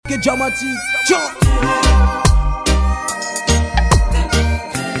que dramatique. Tiens.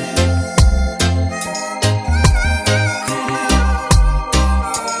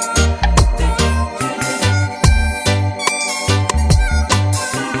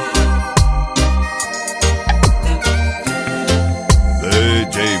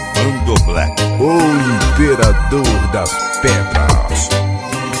 O Imperador das Pedras.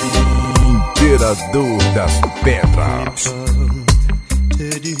 Imperador das Pedras.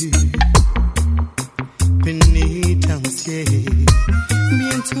 Pénitencier,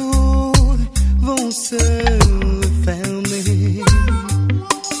 bientôt vont se fermer.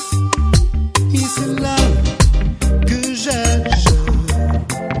 Et c'est là que je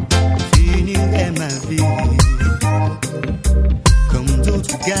finirai ma vie comme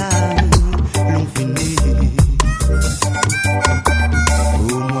d'autres gars l'ont fini.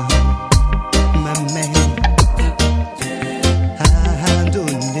 Pour moi, ma mère a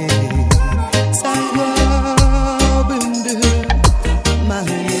donné sa robe de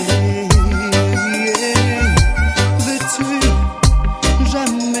mariée. Veux-tu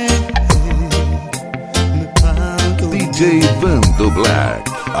jamais me pardonner? DJ Wando Black,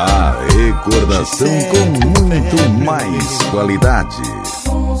 a recordação com muito mais qualidade.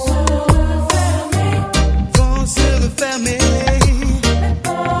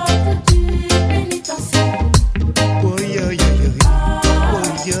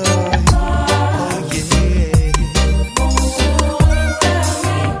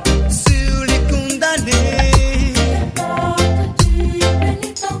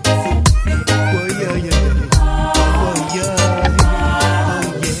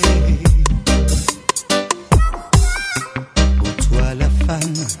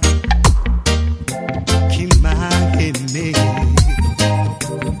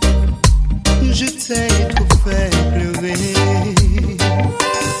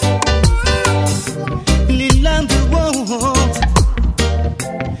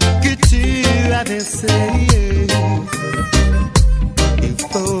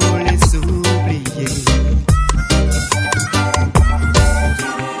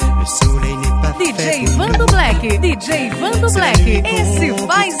 DJ Wando Black, esse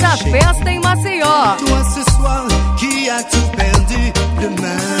faz a festa em Maceió. Toi ce soir qui as tout perdu,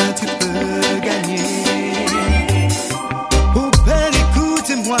 demain tu peux gagner. Oh belle,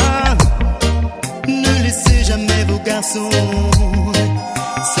 écoutez-moi, ne laissez jamais vos garçons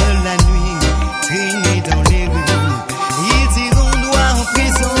seuls la nuit, traîner dans les rues. Ils iront droit en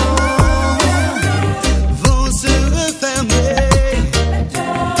prison, vont se refermer.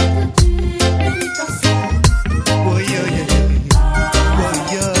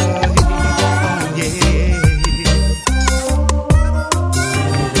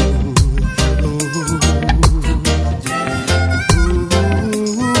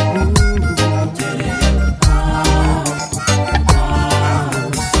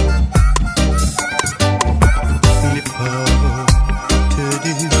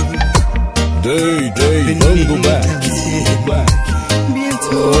 DJ Wando Black,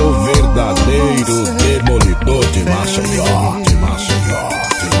 o verdadeiro demolidor de Maceió, de Maceió,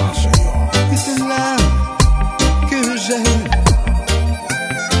 de Maceió. Et c'est là que je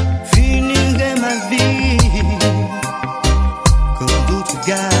finirai ma vie comme d'autres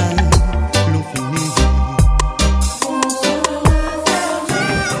gars l'ont fini.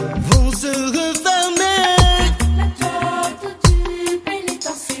 Vont se refermer.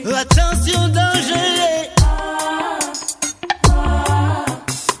 Attention, danger.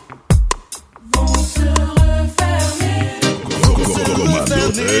 Vont se refermer.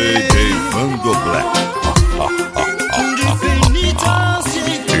 DJ Wando Black.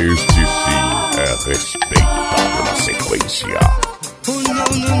 Este sim é respeitado na sequência. Oh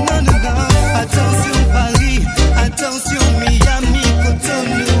non, non, non, non, non. Attention Paris, attention Miami,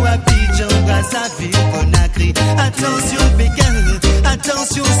 Cotonou, Abidjan, Brazzaville, Conakry. Attention Pékin,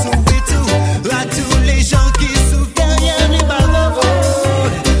 attention Soweto, à tout